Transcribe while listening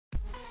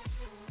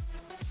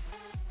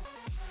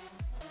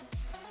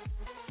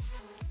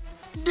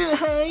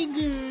Hi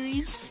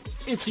guys!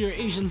 It's your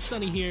Asian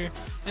Sunny here,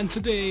 and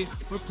today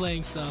we're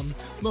playing some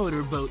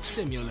Motorboat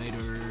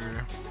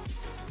Simulator.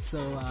 So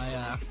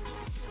I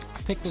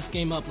picked this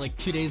game up like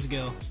 2 days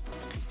ago.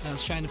 I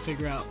was trying to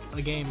figure out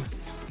a game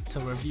to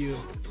review.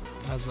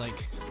 I was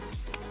like,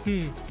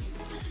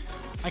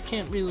 I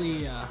can't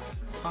really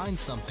find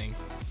something.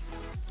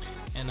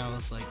 And I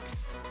was like,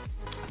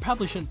 I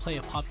probably shouldn't play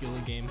a popular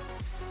game.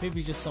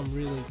 Maybe just some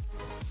really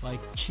like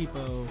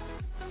cheapo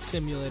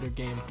simulator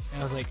game.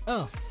 And I was like,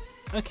 oh,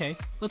 okay,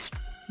 let's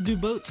do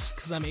boats,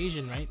 because I'm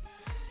Asian, right?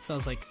 So I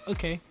was like,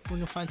 okay, we're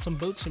gonna find some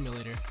boat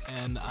simulator.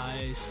 And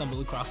I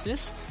stumbled across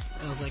this,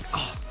 and I was like,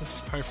 oh, this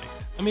is perfect.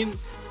 I mean,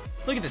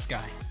 look at this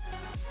guy.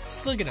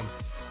 Just look at him.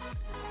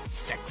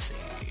 Sexy.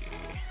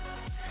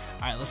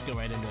 Alright, let's go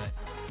right into it.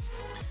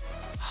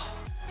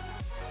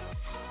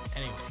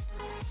 Anyway.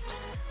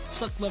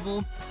 Suck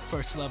level,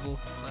 first level,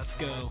 let's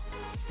go.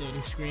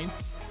 Loading screen.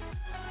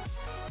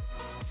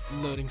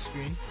 Loading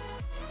screen.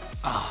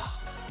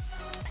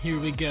 Here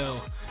we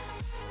go.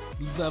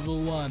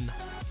 Level 1.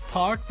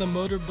 Park the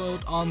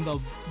motorboat on the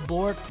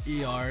boat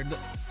yard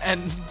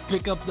and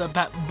pick up the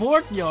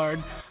boat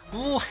yard.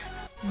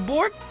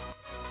 Boat.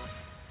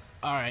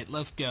 Alright,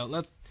 let's go.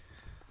 Let's...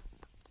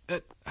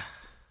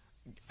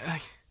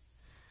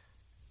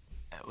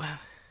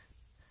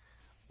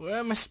 where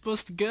am I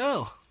supposed to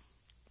go?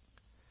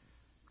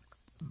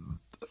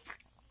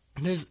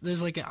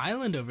 There's like an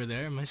island over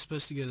there. Am I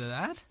supposed to go to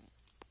that?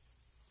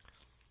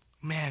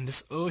 Man,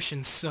 this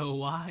ocean's so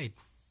wide.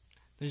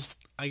 There's,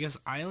 I guess,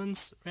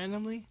 islands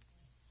randomly.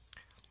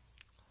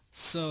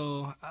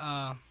 So,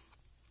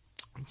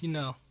 you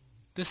know,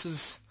 this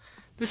is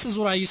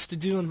what I used to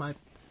do in my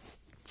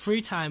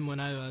free time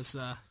when I was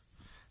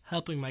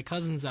helping my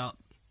cousins out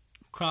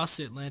cross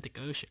the Atlantic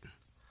Ocean.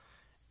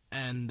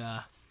 And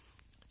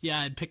yeah,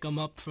 I'd pick them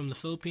up from the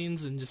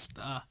Philippines and just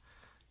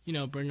you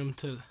know, bring them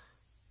to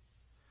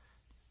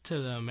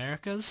the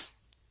Americas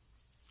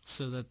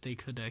so that they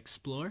could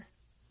explore.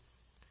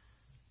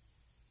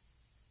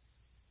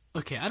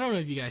 Okay, I don't know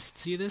if you guys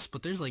can see this,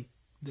 but there's like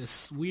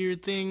this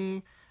weird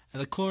thing at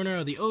the corner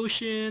of the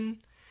ocean.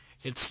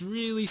 It's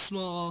really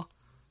small,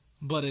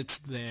 but it's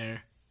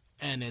there,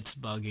 and it's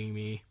bugging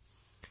me.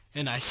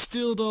 And I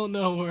still don't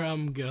know where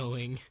I'm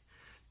going.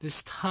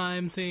 This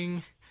time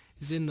thing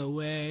is in the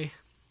way.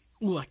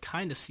 Ooh, I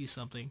kinda see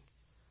something.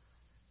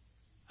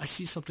 I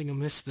see something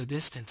amidst the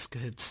distance,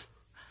 kids.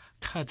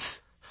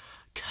 Cuts.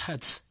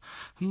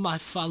 My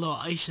fellow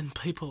Asian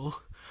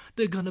people,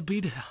 they're gonna be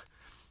there.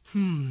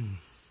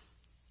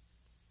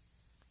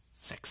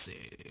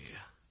 Sexy.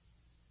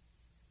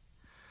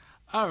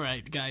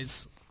 Alright,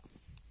 guys.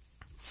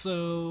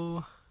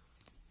 So,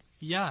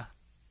 yeah.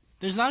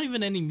 There's not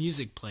even any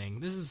music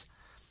playing. This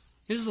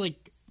is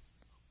like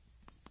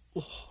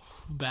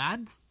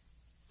bad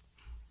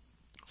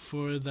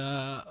for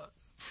the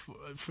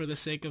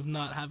sake of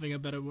not having a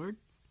better word,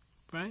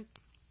 right?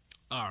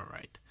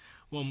 Alright.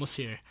 We're almost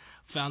here.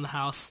 Found the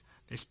house.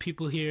 There's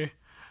people here.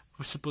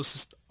 We're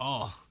supposed to...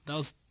 oh, that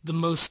was the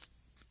most...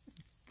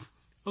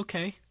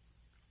 okay.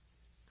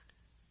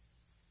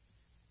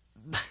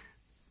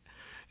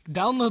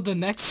 Download the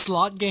next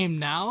slot game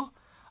now?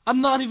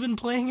 I'm not even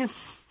playing a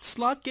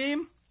slot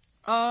game?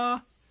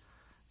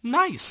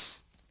 Nice.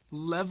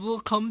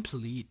 Level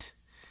complete.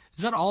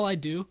 Is that all I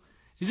do?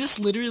 Is this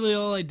literally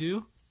all I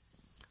do?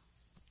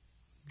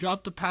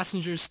 Drop the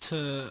passengers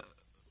to...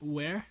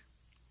 where?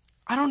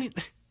 I don't need...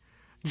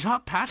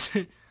 drop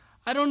passengers...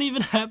 I don't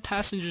even have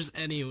passengers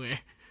anywhere.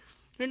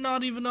 They're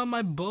not even on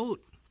my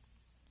boat.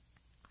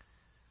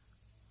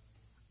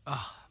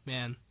 Oh,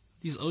 man.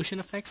 These ocean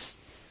effects,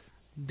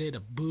 they're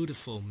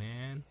beautiful,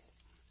 man.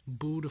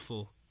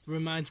 Beautiful.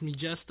 Reminds me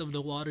just of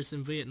the waters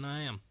in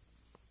Vietnam.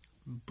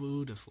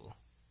 Beautiful.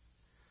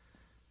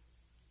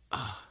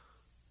 I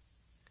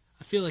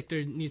feel like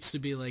there needs to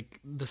be like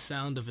the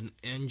sound of an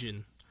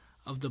engine,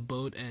 of the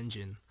boat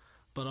engine,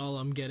 but all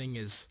I'm getting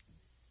is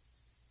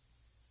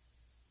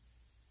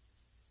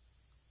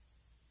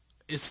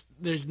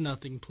there's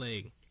nothing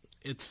playing.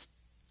 It's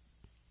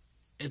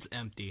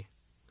empty.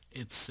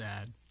 It's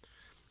sad.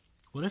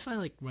 What if I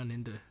like run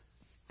into...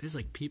 there's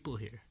like people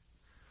here.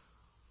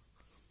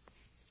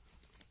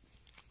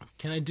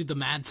 Can I do the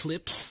mad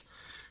flips?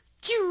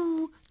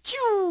 Choo!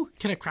 Choo!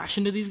 Can I crash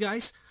into these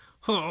guys?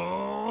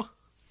 Oh!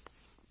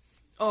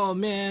 Oh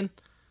man.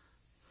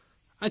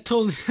 I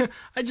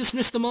just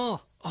missed them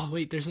all. Oh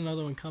wait, there's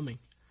another one coming.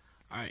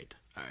 Alright.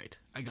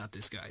 I got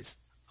this, guys.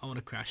 I want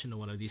to crash into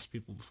one of these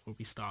people before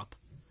we stop.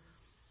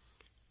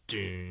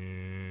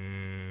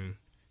 Dun,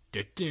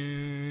 dun,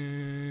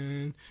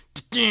 dun,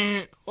 dun,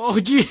 dun. Oh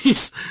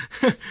jeez.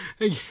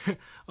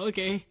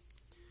 Okay.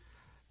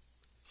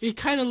 He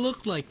kind of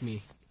looked like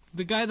me.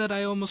 The guy that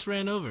I almost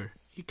ran over.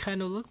 He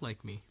kind of looked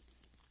like me.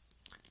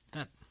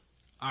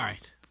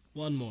 Alright.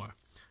 One more.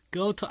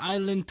 Go to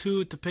Island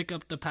 2 to pick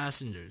up the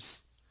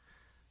passengers.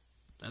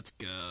 Let's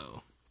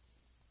go.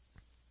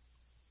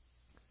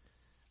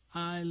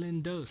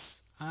 Islandos.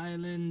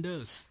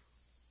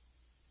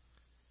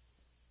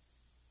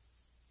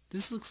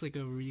 This looks like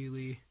a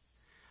really...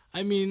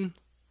 I mean,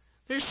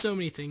 there's so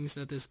many things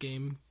that this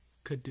game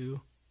could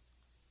do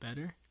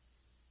better.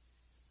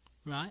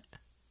 Right?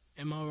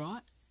 Am I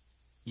right?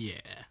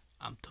 Yeah,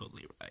 I'm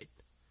totally right.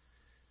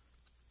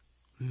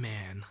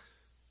 Man,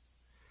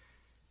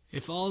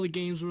 if all the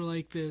games were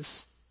like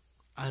this,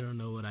 I don't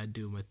know what I'd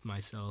do with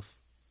myself.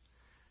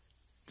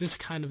 This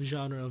kind of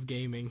genre of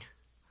gaming,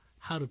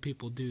 how do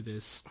people do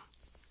this?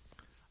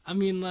 I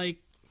mean, like,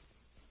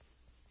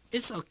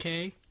 it's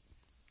okay.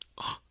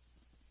 Oh,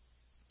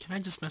 can I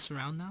just mess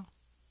around now?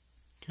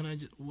 Can I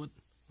just,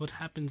 what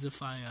happens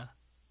if I,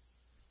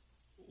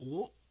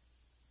 whoa,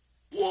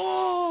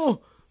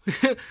 whoa!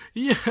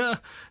 Yeah,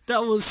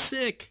 that was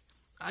sick.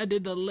 I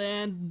did the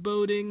land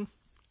boating.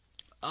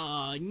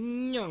 Alright,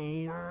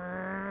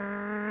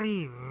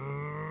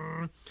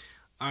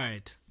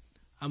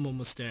 I'm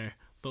almost there,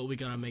 but we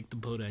gotta make the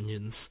boat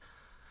engines.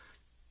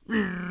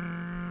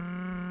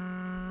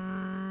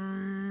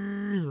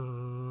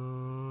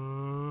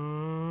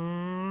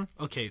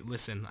 Okay,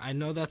 listen, I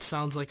know that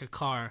sounds like a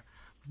car,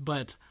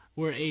 but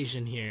we're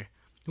Asian here.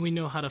 We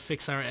know how to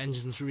fix our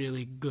engines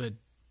really good.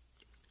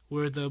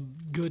 We're the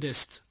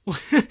goodest.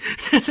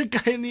 There's a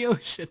guy in the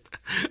ocean.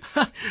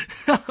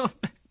 Oh,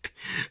 man.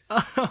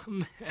 Oh,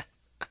 man.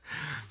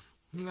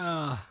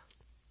 Oh.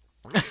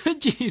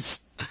 Jeez.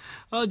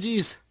 Oh,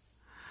 jeez.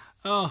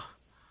 Oh,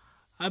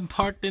 I'm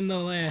parked in the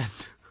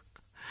land.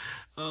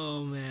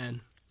 Oh,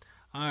 man.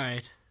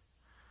 Alright.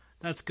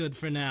 That's good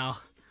for now.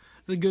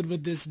 We're good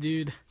with this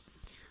dude.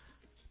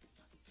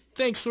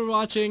 Thanks for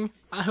watching.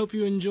 I hope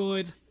you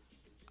enjoyed.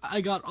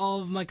 I got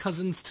all of my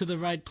cousins to the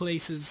right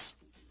places.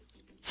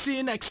 See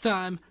you next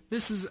time.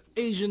 This is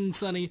Asian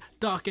Sunny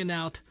docking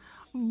out.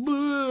 Bye.